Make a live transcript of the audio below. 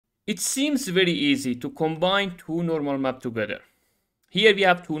It seems very easy to combine two normal maps together. Here we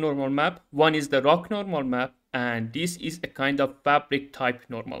have two normal maps. One is the rock normal map, and this is a kind of fabric type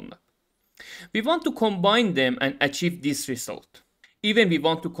normal map. We want to combine them and achieve this result. Even we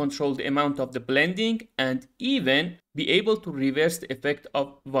want to control the amount of the blending and even be able to reverse the effect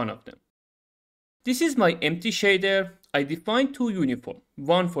of one of them. This is my empty shader. I define two uniform,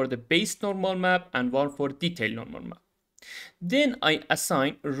 one for the base normal map and one for detail normal map. Then I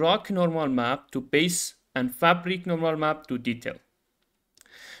assign rock normal map to base and fabric normal map to detail.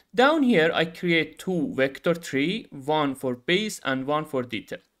 Down here I create two vector tree, one for base and one for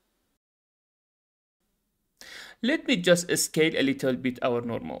detail. Let me just scale a little bit our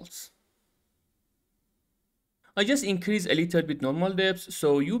normals. I just increase a little bit normal depth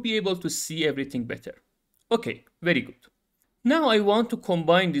so you'll be able to see everything better. Okay, very good. Now I want to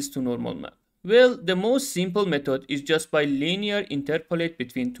combine these two normal maps. Well, the most simple method is just by linear interpolate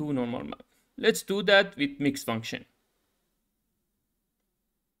between two normal maps. Let's do that with mix function.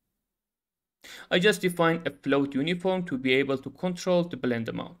 I just define a float uniform to be able to control the blend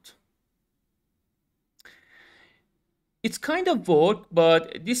amount. It's kind of work,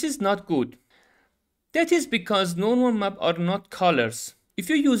 but this is not good. That is because normal maps are not colors. If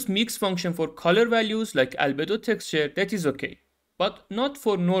you use mix function for color values like albedo texture, that is okay, but not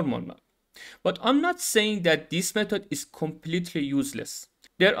for normal map. But I'm not saying that this method is completely useless.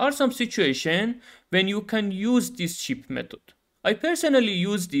 There are some situations when you can use this cheap method. I personally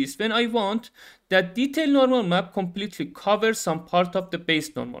use this when I want that detail normal map completely covers some part of the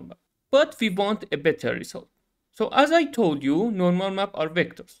base normal map, but we want a better result. So as I told you, normal map are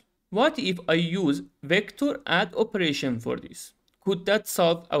vectors. What if I use vector add operation for this? Could that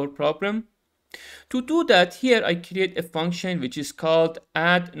solve our problem? To do that, here I create a function which is called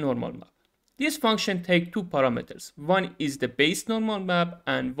add normal map. This function takes two parameters. One is the base normal map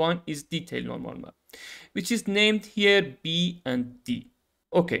and one is detail normal map, which is named here B and D.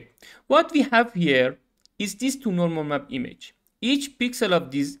 Okay, what we have here is these two normal map image. Each pixel of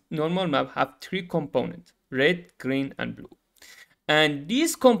this normal map have three components, red, green, and blue. And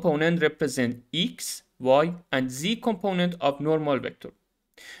these components represent X, Y, and Z component of normal vector.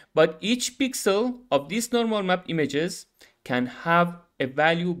 But each pixel of these normal map images can have a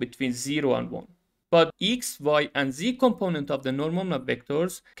value between 0 and 1. But X, Y, and Z component of the normal map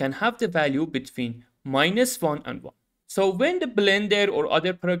vectors can have the value between -1 and 1. So when the Blender or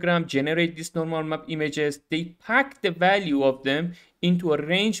other program generate these normal map images, they pack the value of them into a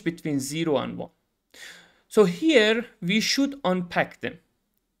range between 0 and 1. So here we should unpack them.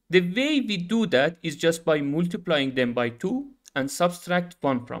 The way we do that is just by multiplying them by 2 and subtract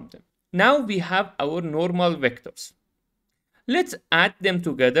 1 from them. Now we have our normal vectors. Let's add them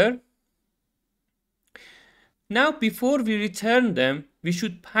together. Now before we return them, we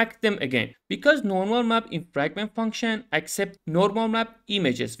should pack them again, because normal map in fragment function accept normal map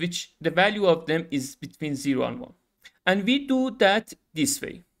images, which the value of them is between 0 and 1. And we do that this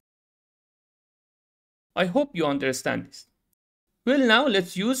way. I hope you understand this. Well, now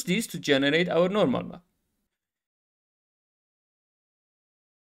let's use this to generate our normal map.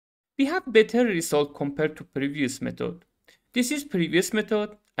 We have better result compared to previous method. This is previous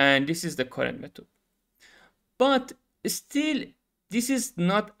method and this is the current method. But still, this is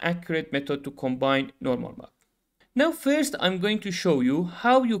not accurate method to combine normal map. Now first I'm going to show you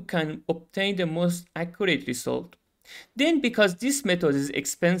how you can obtain the most accurate result. Then, because this method is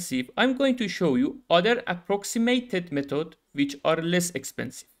expensive, I'm going to show you other approximated methods which are less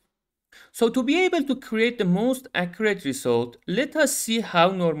expensive. So to be able to create the most accurate result, let us see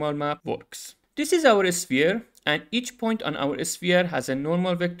how normal map works. This is our sphere, and each point on our sphere has a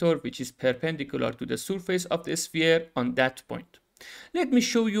normal vector which is perpendicular to the surface of the sphere on that point. Let me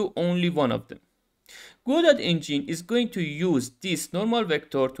show you only one of them. Godot engine is going to use this normal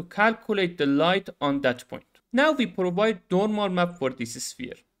vector to calculate the light on that point. Now we provide normal map for this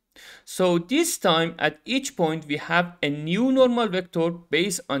sphere. So this time at each point we have a new normal vector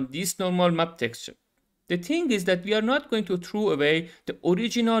based on this normal map texture. The thing is that we are not going to throw away the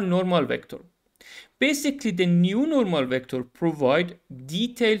original normal vector. Basically the new normal vector provide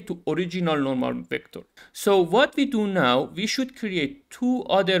detail to original normal vector. So what we do now, we should create two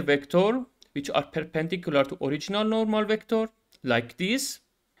other vector which are perpendicular to original normal vector like this.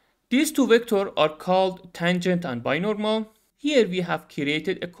 These two vectors are called tangent and binormal. Here we have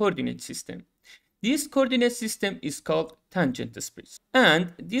created a coordinate system. This coordinate system is called tangent space.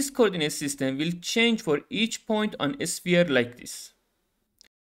 And this coordinate system will change for each point on a sphere like this.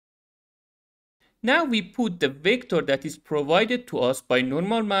 Now we put the vector that is provided to us by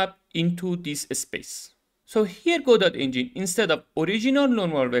normal map into this space. So here Godot engine, instead of original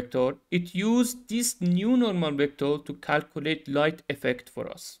normal vector, it used this new normal vector to calculate light effect for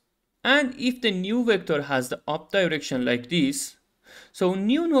us. And if the new vector has the up direction like this, so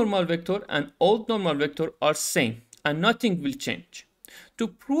new normal vector and old normal vector are same and nothing will change. To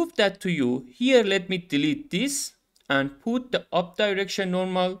prove that to you, here let me delete this and put the up direction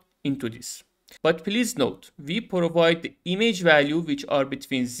normal into this. But please note, we provide the image value which are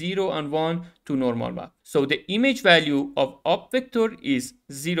between 0 and 1 to normal map. So the image value of up vector is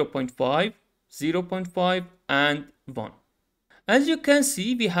 0.5, 0.5 and 1. As you can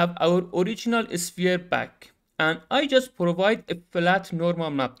see, we have our original sphere back, and I just provide a flat normal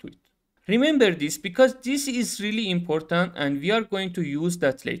map to it. Remember this because this is really important and we are going to use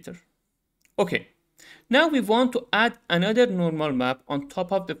that later. Okay, now we want to add another normal map on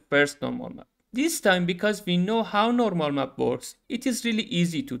top of the first normal map. This time, because we know how normal map works, it is really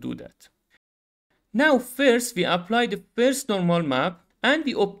easy to do that. Now first we apply the first normal map and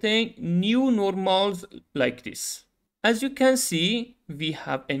we obtain new normals like this. As you can see, we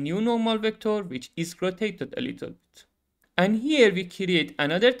have a new normal vector which is rotated a little bit. And here we create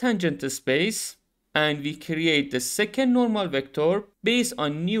another tangent space and we create the second normal vector based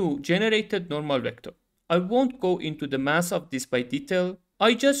on new generated normal vector. I won't go into the math of this by detail.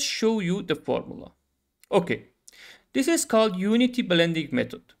 I just show you the formula. Okay, this is called Unity blending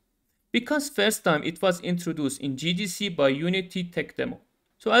method because first time it was introduced in GDC by Unity Tech Demo.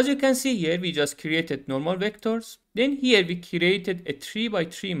 So as you can see here, we just created normal vectors. Then here we created a 3 by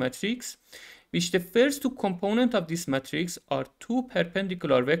 3 matrix, which the first two components of this matrix are two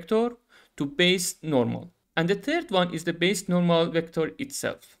perpendicular vector to base normal. And the third one is the base normal vector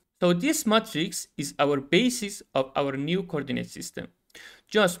itself. So this matrix is our basis of our new coordinate system.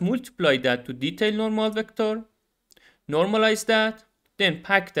 Just multiply that to detail normal vector, normalize that, then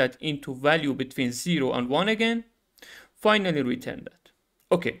pack that into value between 0 and 1 again, finally return that.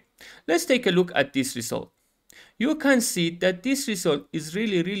 Okay, let's take a look at this result. You can see that this result is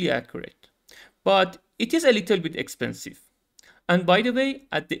really accurate, but it is a little bit expensive. And by the way,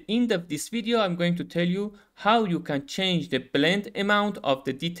 at the end of this video, I'm going to tell you how you can change the blend amount of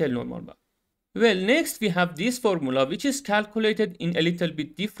the detail normal map. Well, next we have this formula, which is calculated in a little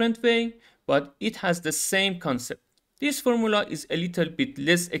bit different way, but it has the same concept. This formula is a little bit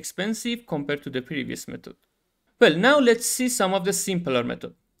less expensive compared to the previous method. Well, now let's see some of the simpler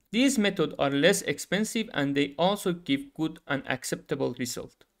methods. These methods are less expensive and they also give good and acceptable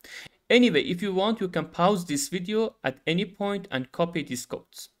result. Anyway, if you want, you can pause this video at any point and copy these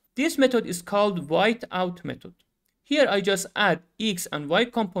codes. This method is called Whiteout method. Here I just add x and y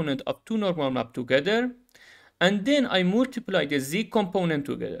component of two normal maps together, and then I multiply the z component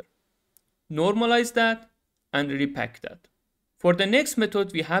together, normalize that, and repack that. For the next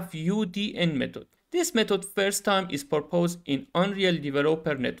method, we have UDN method. This method first time is proposed in Unreal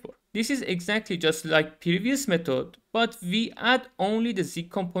Developer Network. This is exactly just like previous method, but we add only the z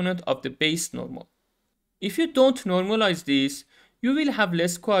component of the base normal. If you don't normalize this, you will have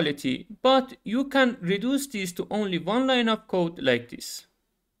less quality, but you can reduce this to only one line of code like this.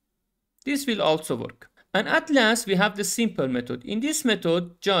 This will also work. And at last, we have the simple method. In this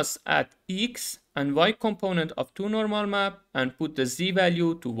method, just add x and y component of two normal map and put the z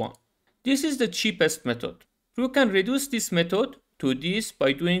value to 1. This is the cheapest method. You can reduce this method to this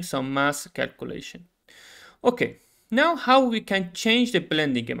by doing some math calculation. Okay, now how we can change the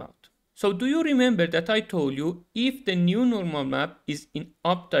blending amount. So do you remember that I told you if the new normal map is in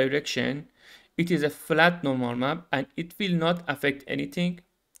up direction, it is a flat normal map and it will not affect anything?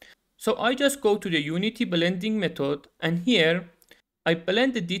 So I just go to the Unity blending method and here I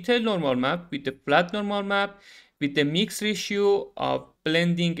blend the detailed normal map with the flat normal map with the mix ratio of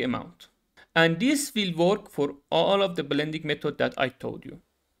blending amount. And this will work for all of the blending method that I told you.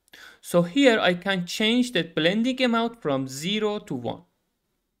 So here I can change the blending amount from 0 to 1.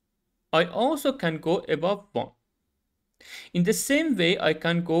 I also can go above 1. In the same way, I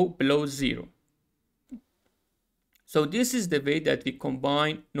can go below 0. So this is the way that we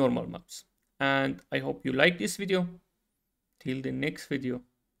combine normal maps. And I hope you like this video. Till the next video,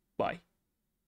 bye.